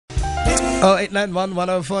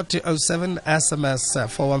0891-104-207, SMS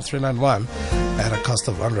 41391 at a cost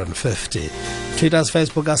of 150. Tweet us,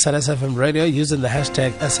 Facebook us at SFM Radio using the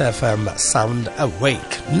hashtag SFM Sound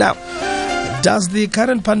Awake. Now, does the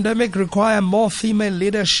current pandemic require more female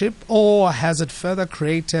leadership, or has it further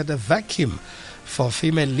created a vacuum for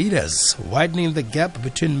female leaders, widening the gap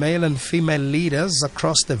between male and female leaders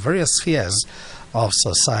across the various spheres of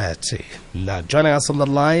society? Now, joining us on the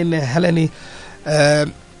line, Heléne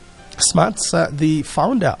Smuts, the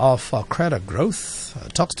founder of Credo Growth,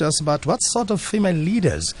 talks to us about what sort of female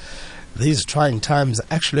leaders these trying times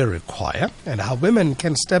actually require, and how women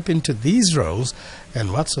can step into these roles,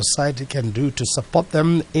 and what society can do to support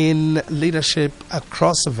them in leadership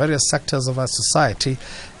across the various sectors of our society,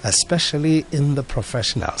 especially in the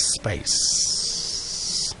professional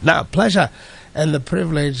space. Now, pleasure and the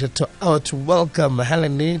privilege to welcome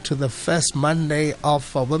Heléne to the first Monday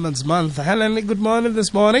of Women's Month. Heléne, good morning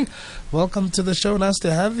this morning. Welcome to the show. Nice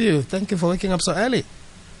to have you. Thank you for waking up so early.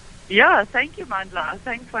 Yeah, thank you, Mandla.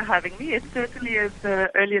 Thanks for having me. It certainly is the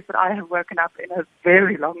earliest that I have woken up in a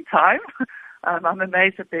very long time. I'm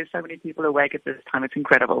amazed that there's so many people awake at this time. It's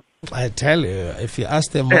incredible. I tell you, if you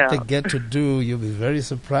ask them what they get to do, you'll be very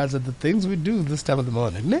surprised at the things we do this time of the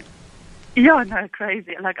morning, isn't it? Yeah, no,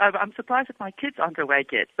 crazy. Like, I'm surprised that my kids aren't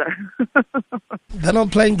awake yet. So. They're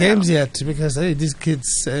not playing games yet because these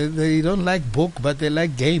kids, they don't like book, but they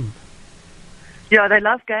like game. Yeah, they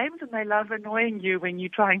love games and they love annoying you when you're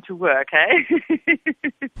trying to work, eh?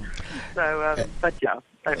 So, but yeah,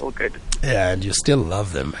 they're all good. Yeah, and you still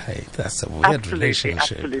love them. Hey, that's a weird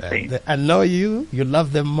relationship. Absolutely. I know you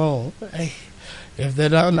love them more. Hey, if they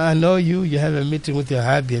don't, I know you have a meeting with your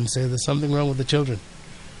hubby and say there's something wrong with the children.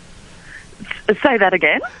 Say that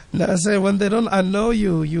again? No, I say when they don't, I know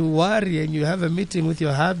you worry and you have a meeting with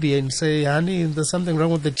your hubby and say, honey, there's something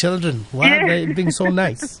wrong with the children. Why are they being so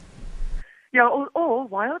nice? Yeah, or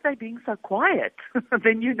why are they being so quiet?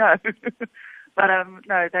 Then you know. But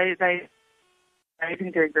no, they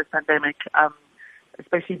amazing during this pandemic,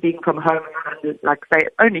 especially being from home, and like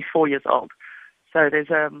they're only 4 years old. So there's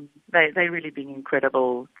they really being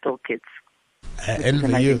incredible little kids. And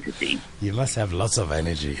for you must have lots of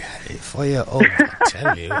energy. A 4-year-old, I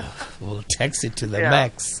tell you, will text it to the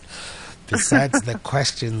max. Besides the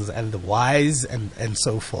questions and the whys and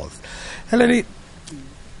so forth. Heléne,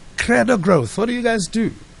 Credo Growth, what do you guys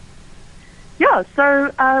do? Yeah,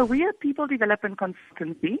 so we are people development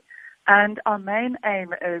consultancy, and our main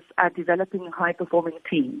aim is at developing high-performing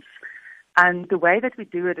teams. And the way that we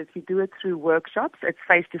do it is we do it through workshops. It's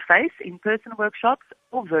face-to-face, in-person workshops,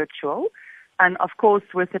 or virtual. And, of course,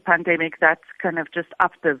 with the pandemic, that's kind of just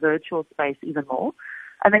upped the virtual space even more.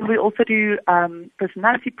 And then we also do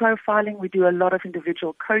personality profiling. We do a lot of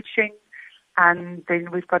individual coaching. And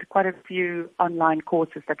then we've got quite a few online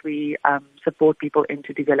courses that we support people in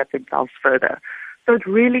to develop themselves further. So it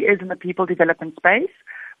really is in the people development space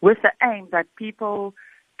with the aim that people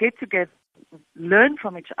get together, learn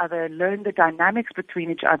from each other, learn the dynamics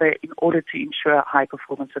between each other in order to ensure high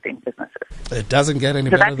performance within businesses. It doesn't get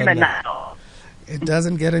any better than that. It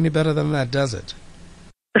doesn't get any better than that, does it?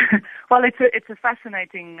 Well, it's a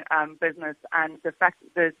fascinating business, and the fact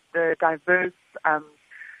that the diverse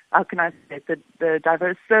how can I say it? The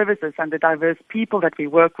diverse services and the diverse people that we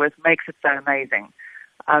work with makes it so amazing.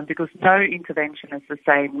 Because no intervention is the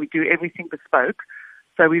same. We do everything bespoke.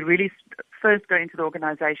 So we really first go into the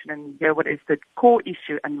organization and hear what is the core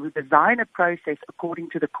issue, and we design a process according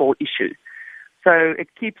to the core issue. So it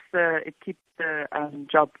keeps the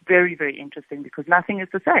job very, very interesting because nothing is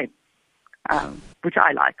the same. Which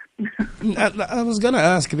I like. I was going to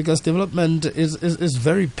ask, because development is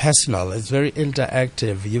very personal, it's very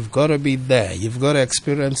interactive. You've got to be there. You've got to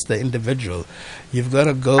experience the individual. You've got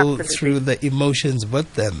to go through the emotions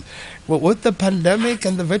with them. Well, with the pandemic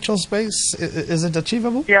and the virtual space, is it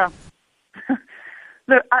achievable? Yeah.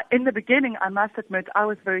 Look, in the beginning, I must admit, I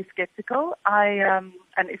was very skeptical. And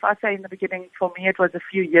if I say in the beginning, for me, it was a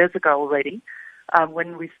few years ago already,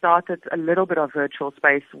 when we started a little bit of virtual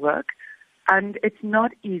space work. And it's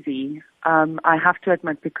not easy, I have to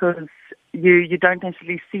admit, because you don't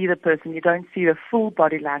necessarily see the person, you don't see the full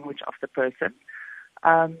body language of the person.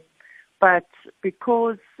 But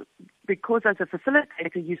because as a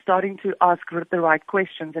facilitator, you're starting to ask the right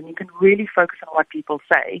questions and you can really focus on what people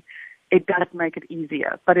say, it does make it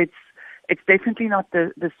easier. But it's definitely not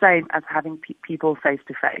the same as having people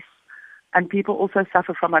face-to-face. And people also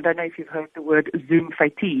suffer from, I don't know if you've heard the word Zoom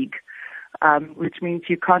fatigue, which means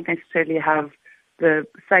you can't necessarily have the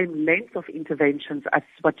same length of interventions as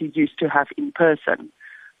what you used to have in person,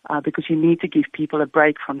 because you need to give people a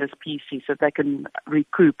break from this PC so they can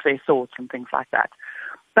recoup their thoughts and things like that.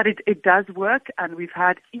 But it does work, and we've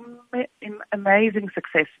had amazing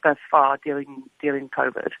success thus far during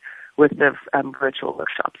COVID with the virtual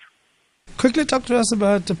workshops. Quickly talk to us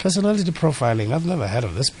about the personality profiling. I've never heard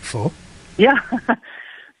of this before. Yeah.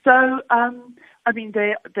 So, I mean,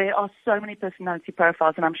 there are so many personality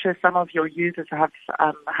profiles, and I'm sure some of your users have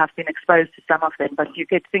been exposed to some of them. But you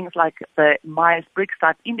get things like the Myers-Briggs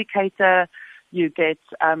type indicator, you get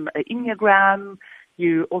an Enneagram,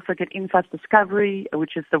 you also get Insights Discovery,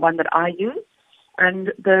 which is the one that I use.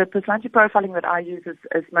 And the personality profiling that I use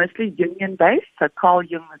is mostly Jungian-based. So Carl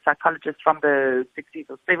Jung, a psychologist from the 60s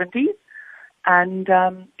or 70s, and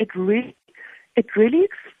it really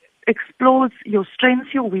explores your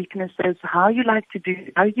strengths, your weaknesses, how you like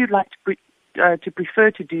to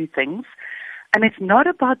prefer to do things. And it's not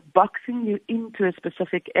about boxing you into a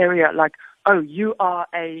specific area like, oh, you are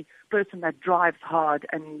a person that drives hard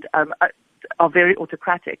and are very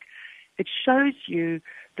autocratic. It shows you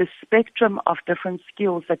the spectrum of different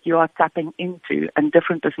skills that you are tapping into and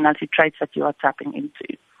different personality traits that you are tapping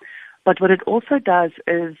into. But what it also does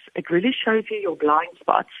is it really shows you your blind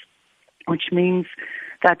spots, which means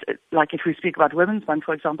that, like if we speak about women's one,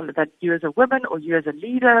 for example, that you as a woman or you as a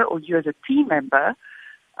leader or you as a team member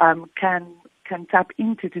can tap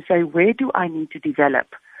into to say, where do I need to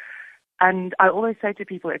develop? And I always say to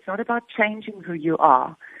people, it's not about changing who you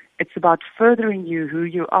are. It's about furthering you who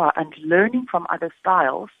you are and learning from other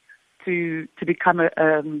styles to become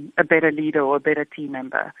a better leader or a better team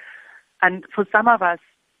member. And for some of us,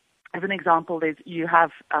 as an example, you've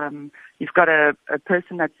got a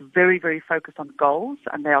person that's very, very focused on goals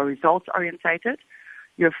and they are results orientated.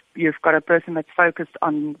 You've got a person that's focused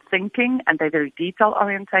on thinking and they're very detail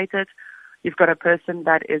orientated. You've got a person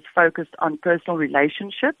that is focused on personal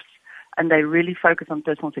relationships and they really focus on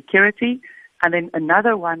personal security. And then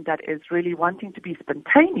another one that is really wanting to be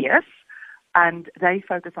spontaneous and they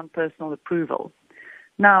focus on personal approval.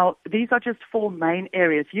 Now, these are just four main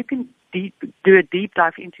areas. You can do a deep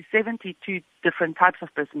dive into 72 different types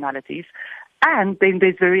of personalities, and then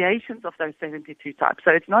there's variations of those 72 types.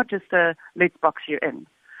 So it's not just a let's box you in.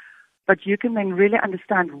 But you can then really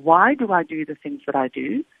understand, why do I do the things that I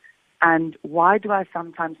do, and why do I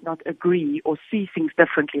sometimes not agree or see things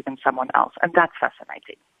differently than someone else? And that's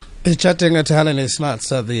fascinating. We're chatting to Heléne Smuts,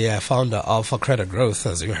 the founder of Credo Growth,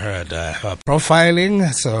 as you heard, her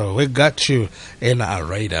profiling. So we got you in our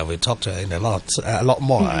radar. We'll talk to her in a lot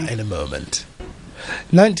more in a moment.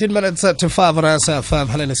 19 minutes to 5 on SFM.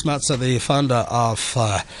 Heléne Smuts, the founder of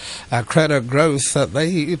Credo Growth.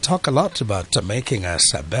 They talk a lot about making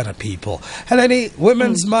us better people. Heléne,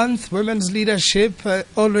 Women's Month, women's leadership,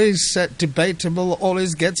 always debatable,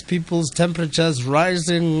 always gets people's temperatures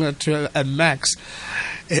rising to a max.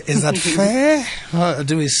 Is that fair?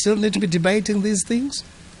 Do we still need to be debating these things?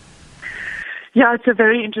 Yeah, it's a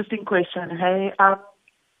very interesting question. Hey, I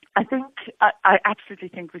absolutely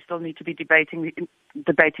think we still need to be debating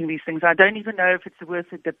these things. I don't even know if it's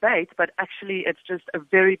worth a debate, but actually it's just a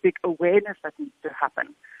very big awareness that needs to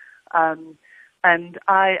happen. And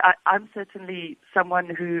I'm certainly someone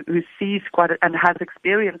who sees and has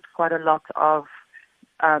experienced quite a lot of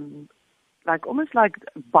almost like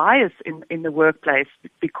bias in the workplace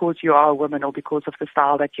because you are a woman or because of the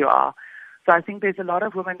style that you are. So I think there's a lot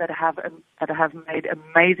of women that have made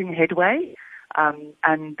amazing headway,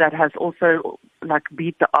 and that has also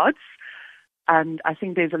beat the odds. And I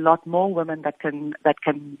think there's a lot more women that can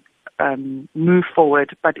move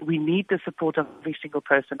forward, but we need the support of every single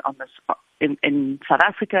person on this in South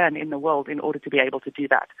Africa and in the world in order to be able to do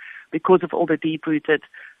that, because of all the deep-rooted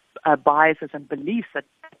biases and beliefs that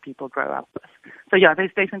people grow up with. So yeah,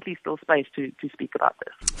 there's definitely still space to speak about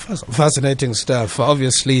this. Fascinating stuff.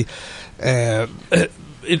 Obviously,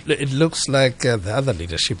 it looks like the other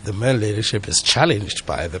leadership, the male leadership, is challenged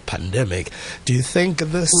by the pandemic. Do you think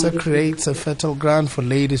this creates a fertile ground for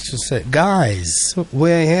ladies to say, guys,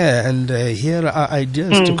 we're here and here are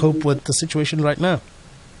ideas to cope with the situation right now?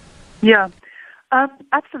 Yeah,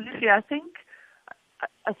 absolutely. I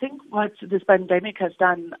think what this pandemic has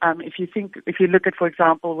done, if you look at, for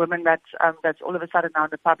example, women that's all of a sudden now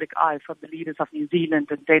in the public eye, from the leaders of New Zealand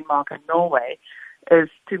and Denmark and Norway, is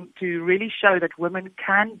to really show that women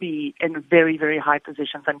can be in very, very high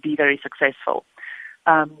positions and be very successful.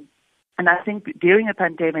 And I think during a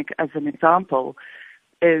pandemic, as an example,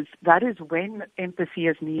 that is when empathy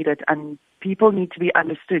is needed and people need to be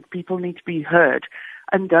understood, people need to be heard.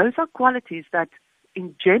 And those are qualities that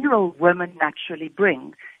in general women naturally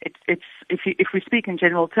bring. If we speak in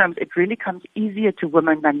general terms, it really comes easier to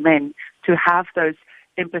women than men to have those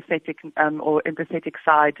empathetic empathetic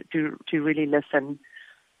side to really listen.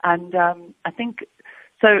 And I think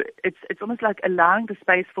So it's almost like allowing the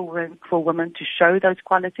space for women to show those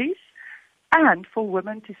qualities and for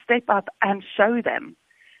women to step up and show them.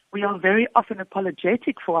 We are very often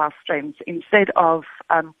apologetic for our strengths instead of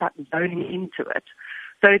zoning into it.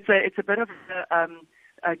 So it's a bit of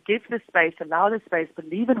give the space, allow the space,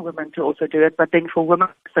 believe in women to also do it, but then for women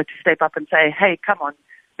also to step up and say, hey, come on,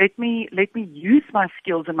 let me use my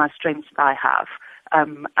skills and my strengths that I have,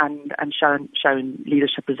 and show in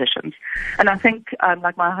leadership positions. And I think,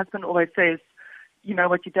 like my husband always says, you know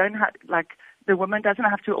what, you don't have, like, the woman doesn't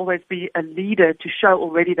have to always be a leader to show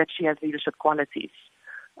already that she has leadership qualities.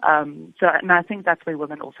 And I think that's where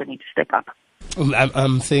women also need to step up.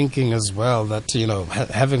 I'm thinking as well that,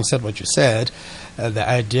 having said what you said, the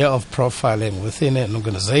idea of profiling within an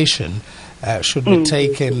organization should be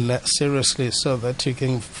taken seriously so that you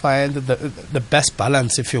can find the best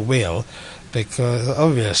balance, if you will, because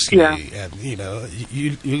obviously,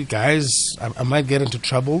 you guys, I might get into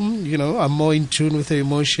trouble, are more in tune with your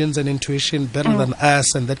emotions and intuition better than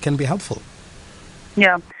us, and that can be helpful.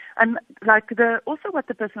 Yeah. And like also what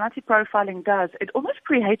the personality profiling does, it almost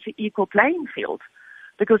creates an equal playing field,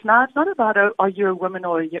 because now it's not about are you a woman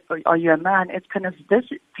or are you a man. It's kind of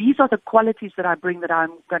these are the qualities that I bring that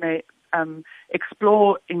I'm going to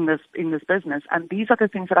explore in this business, and these are the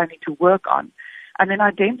things that I need to work on, and then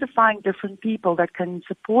identifying different people that can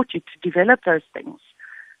support you to develop those things,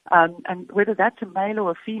 and whether that's a male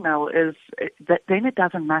or a female then it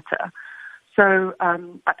doesn't matter. So,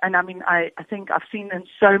 and I mean, I think I've seen in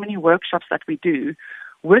so many workshops that we do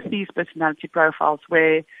with these personality profiles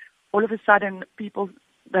where all of a sudden people,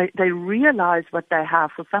 they realize what they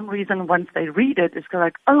have. For some reason, once they read it, it's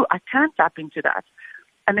like, oh, I can tap into that.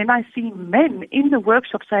 And then I see men in the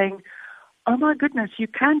workshop saying, oh my goodness, you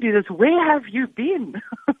can do this. Where have you been?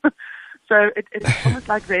 So it's almost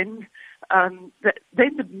like then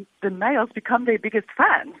the males become their biggest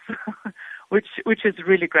fans. Which is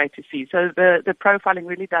really great to see. So the profiling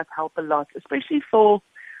really does help a lot, especially for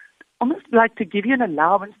almost like to give you an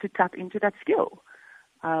allowance to tap into that skill.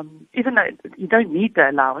 Even though you don't need the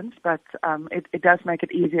allowance, but it does make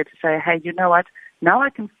it easier to say, hey, you know what? Now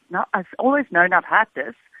I've always known I've had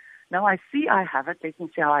this. Now I see I have it. Let me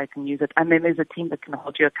see how I can use it. And then there's a team that can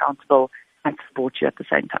hold you accountable and support you at the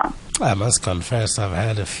same time. I must confess, I've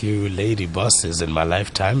had a few lady bosses in my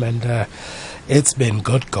lifetime, and it's been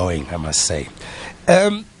good going, I must say. Now,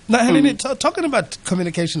 Heléne, talking about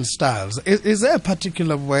communication styles, is there a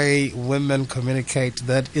particular way women communicate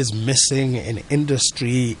that is missing in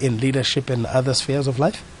industry, in leadership, and other spheres of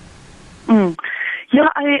life? Yeah,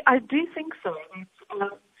 I do think so.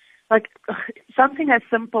 Like something as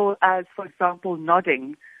simple as, for example,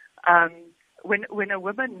 nodding. When a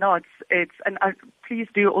woman nods, please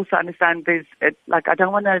do also understand I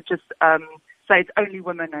don't want to just say it's only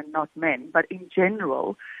women and not men, but in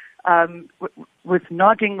general, with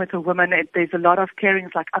nodding with a woman, there's a lot of caring.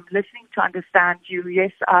 It's like, I'm listening to understand you.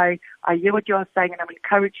 Yes, I hear what you're saying, and I'm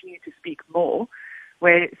encouraging you to speak more.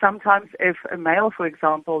 Where sometimes if a male, for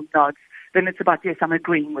example, nods, then it's about, yes, I'm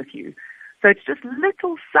agreeing with you. So it's just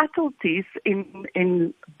little subtleties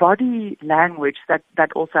in body language that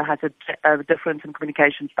also has a difference in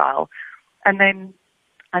communication style. And then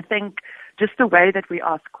I think just the way that we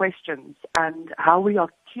ask questions and how we are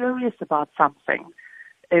curious about something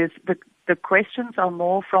is the questions are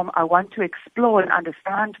more from I want to explore and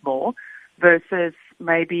understand more versus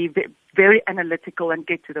maybe very analytical and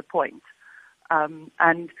get to the point.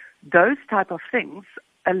 And those type of things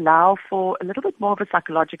allow for a little bit more of a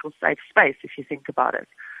psychological safe space, if you think about it.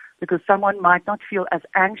 Because someone might not feel as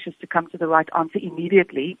anxious to come to the right answer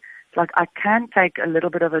immediately. It's like, I can take a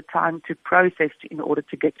little bit of a time to process in order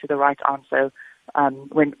to get to the right answer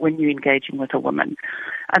when you're engaging with a woman.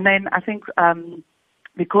 And then I think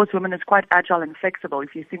because women is quite agile and flexible,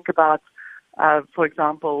 if you think about, for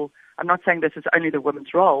example, I'm not saying this is only the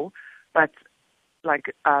woman's role, but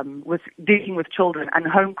like with dealing with children and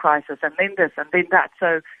home crisis and then this and then that.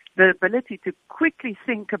 So the ability to quickly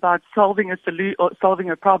think about solving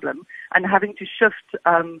a problem and having to shift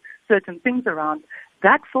certain things around,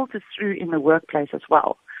 that filters through in the workplace as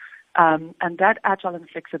well. And that agile and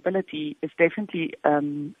flexibility is definitely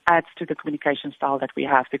adds to the communication style that we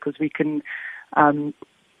have, because we can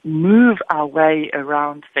move our way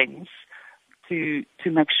around things to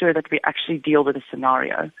make sure that we actually deal with a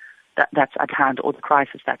scenario that's at hand, or the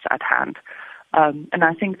crisis that's at hand. And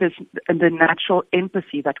I think the natural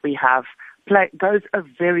empathy that we have goes a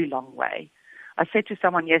very long way. I said to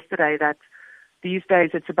someone yesterday that these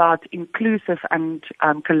days it's about inclusive and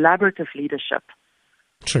collaborative leadership.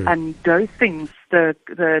 True. And those things,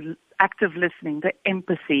 the active listening, the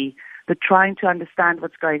empathy, the trying to understand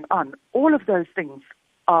what's going on, all of those things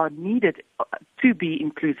are needed to be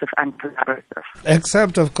inclusive and collaborative.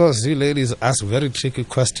 Except, of course, you ladies ask very tricky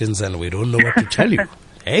questions and we don't know what to tell you.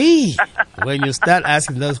 Hey, when you start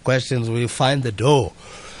asking those questions, we find the door.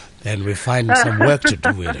 And we find some work to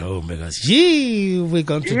do at home because, gee, we're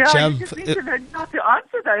going to jump. You just need to learn how to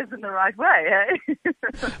answer those in the right way, eh?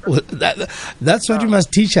 Well, that's what you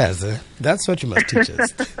must teach us. That's what you must teach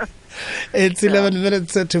us. It's 11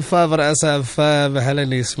 minutes to 5 on SF.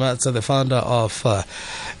 Heléne Smuts, the founder of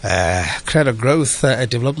Credo Growth, a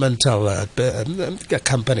developmental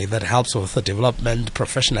company that helps with the development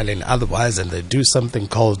professionally and otherwise, and they do something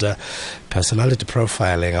called personality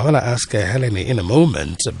profiling. I want to ask Heléne in a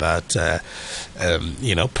moment about,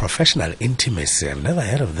 professional intimacy. I've never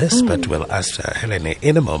heard of this, but we'll ask Heléne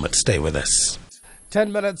in a moment. Stay with us.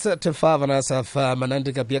 10 minutes to 5 on SF.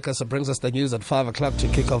 Manandika Biekas brings us the news at 5 o'clock to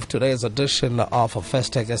kick off today's edition of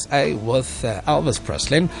First Take SA with Elvis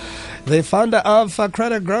Presley, the founder of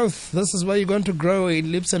Credo Growth. This is where you're going to grow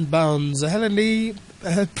in leaps and bounds. Heléne,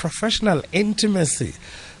 professional intimacy.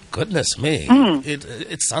 Goodness me,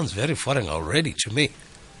 it sounds very foreign already to me.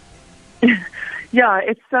 Yeah,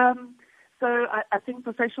 it's so I think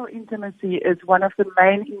professional intimacy is one of the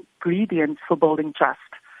main ingredients for building trust.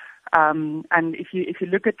 And if you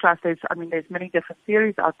look at trust, there's many different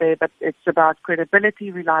theories out there, but it's about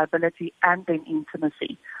credibility, reliability, and then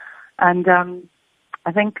intimacy. And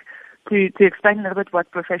I think to explain a little bit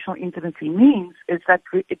what professional intimacy means is that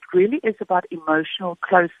it really is about emotional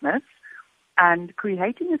closeness and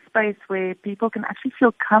creating a space where people can actually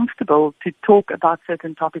feel comfortable to talk about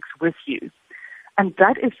certain topics with you. And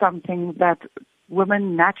that is something that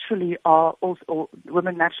women naturally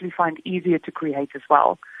find easier to create as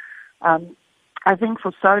well. I think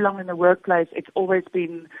for so long in the workplace, it's always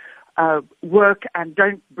been work and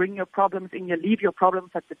don't bring your problems in, you leave your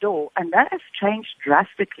problems at the door. And that has changed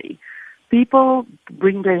drastically. People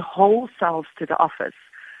bring their whole selves to the office.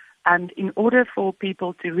 And in order for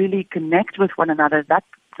people to really connect with one another,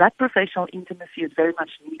 that professional intimacy is very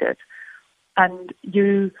much needed. And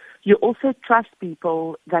you also trust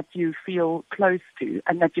people that you feel close to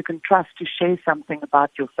and that you can trust to share something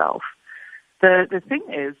about yourself. The thing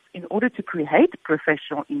is, in order to create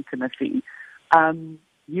professional intimacy,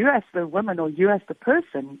 you as the woman or you as the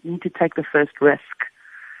person need to take the first risk.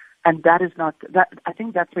 And that is not, I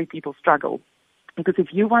think that's where people struggle. Because if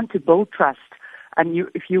you want to build trust and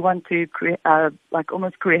if you want to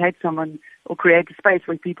almost create someone or create a space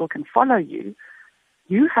where people can follow you,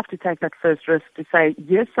 you have to take that first risk to say,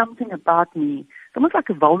 here's something about me. It's almost like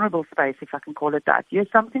a vulnerable space, if I can call it that.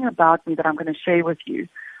 Here's something about me that I'm going to share with you.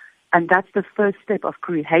 And that's the first step of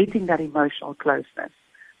creating that emotional closeness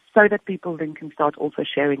so that people then can start also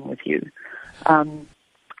sharing with you. And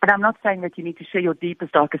I'm not saying that you need to share your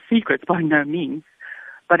deepest, darkest secrets, by no means,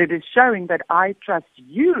 but it is showing that I trust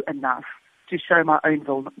you enough to show my own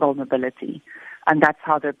vulnerability. And that's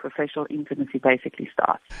how the professional intimacy basically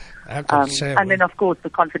starts. And then, of course, the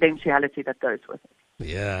confidentiality that goes with it.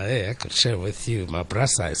 Yeah, I could share with you my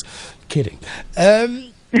breast size. Kidding.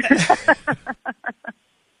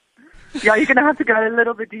 Yeah, you're going to have to go a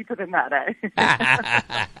little bit deeper than that, eh?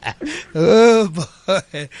 Oh,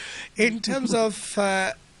 boy. In terms of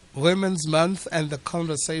Women's Month and the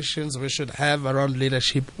conversations we should have around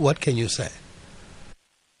leadership, what can you say?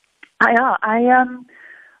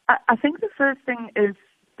 I think the first thing is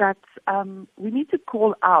that we need to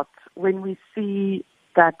call out when we see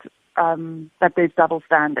that there's double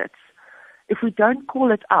standards. If we don't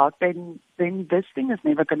call it out, then this thing is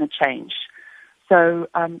never going to change. So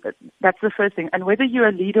that's the first thing. And whether you're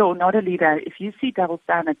a leader or not a leader, if you see double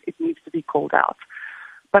standards, it needs to be called out.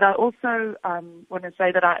 But I also want to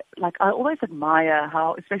say that I always admire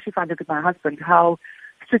how, especially if I look at my husband, how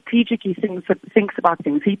strategic he thinks about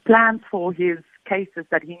things. He plans for his cases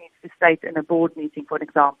that he needs to state in a board meeting, for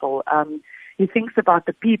example. He thinks about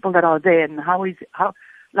the people that are there and it's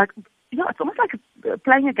almost like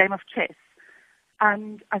playing a game of chess.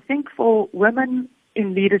 And I think for women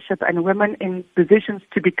in leadership and women in positions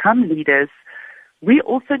to become leaders, we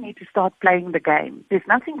also need to start playing the game. There's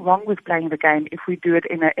nothing wrong with playing the game if we do it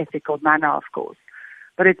in an ethical manner, of course.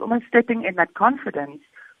 But it's almost stepping in that confidence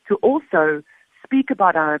to also speak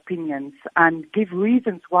about our opinions and give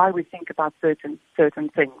reasons why we think about certain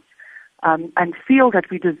things, and feel that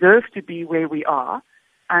we deserve to be where we are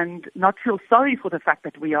and not feel sorry for the fact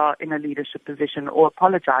that we are in a leadership position or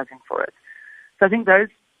apologizing for it. So I think those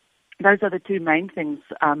are the two main things,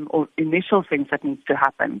 or initial things that needs to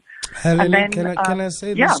happen. Heléne, can I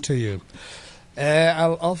say this to you?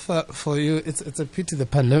 I'll offer for you. It's a pity the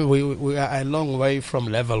pandemic. We are a long way from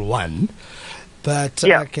level 1, But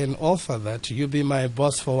I can offer that you be my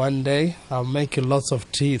boss for one day. I'll make you lots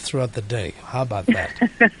of tea throughout the day. How about that?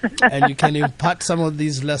 And you can impart some of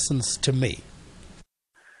these lessons to me.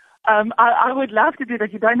 I would love to do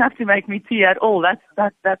that. You don't have to make me tea at all.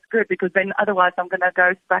 That's good, because then otherwise I'm going to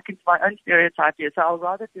go back into my own stereotype here. So I'll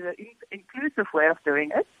rather do an inclusive way of doing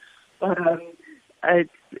it. But it's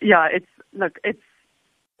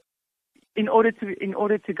in order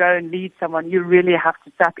to go and lead someone, you really have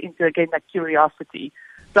to tap into, again, that curiosity.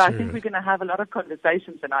 So I think we're going to have a lot of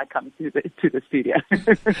conversations when I come to the studio.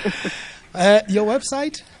 Your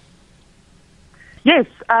website? Yes.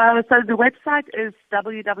 So the website is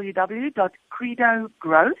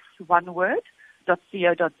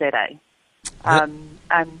www.credogrowth.co.za. And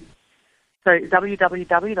so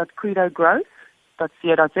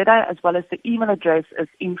www.credogrowth.co.za, as well as the email address is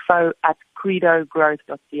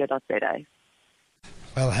info@credogrowth.co.za.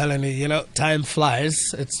 Well, Heléne, time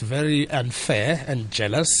flies. It's very unfair and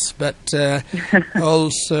jealous, but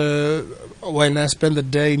also when I spend the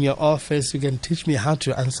day in your office, you can teach me how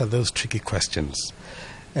to answer those tricky questions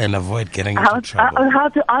and avoid getting into trouble. How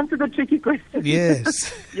to answer the tricky questions.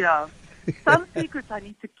 Yes. Yeah. Some secrets I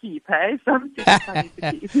need to keep, hey? Some secrets I need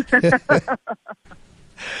to keep.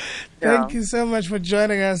 Thank you so much for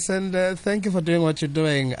joining us, and thank you for doing what you're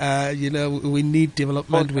doing. We need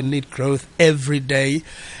development, we need growth every day.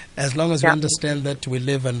 As long as we understand that we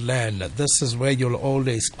live and learn, this is where you'll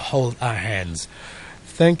always hold our hands.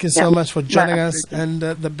 Thank you so much for joining us, and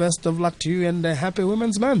the best of luck to you, and happy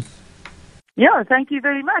Women's Month. Yeah, thank you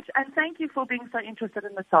very much, and thank you for being so interested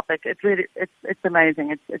in the topic. It's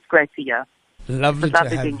amazing. It's great to hear. Lovely to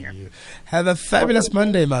have you. Have a fabulous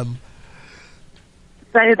Monday, Mum.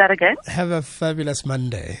 Say that again. Have a fabulous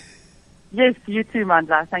Monday. Yes, you too,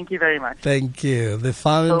 Mandla. Thank you very much. Thank you. The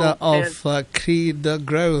founder of Credo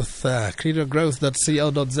Growth,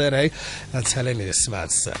 credogrowth.co.za. That's Heléne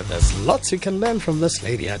Smuts. There's lots you can learn from this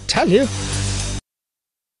lady, I tell you.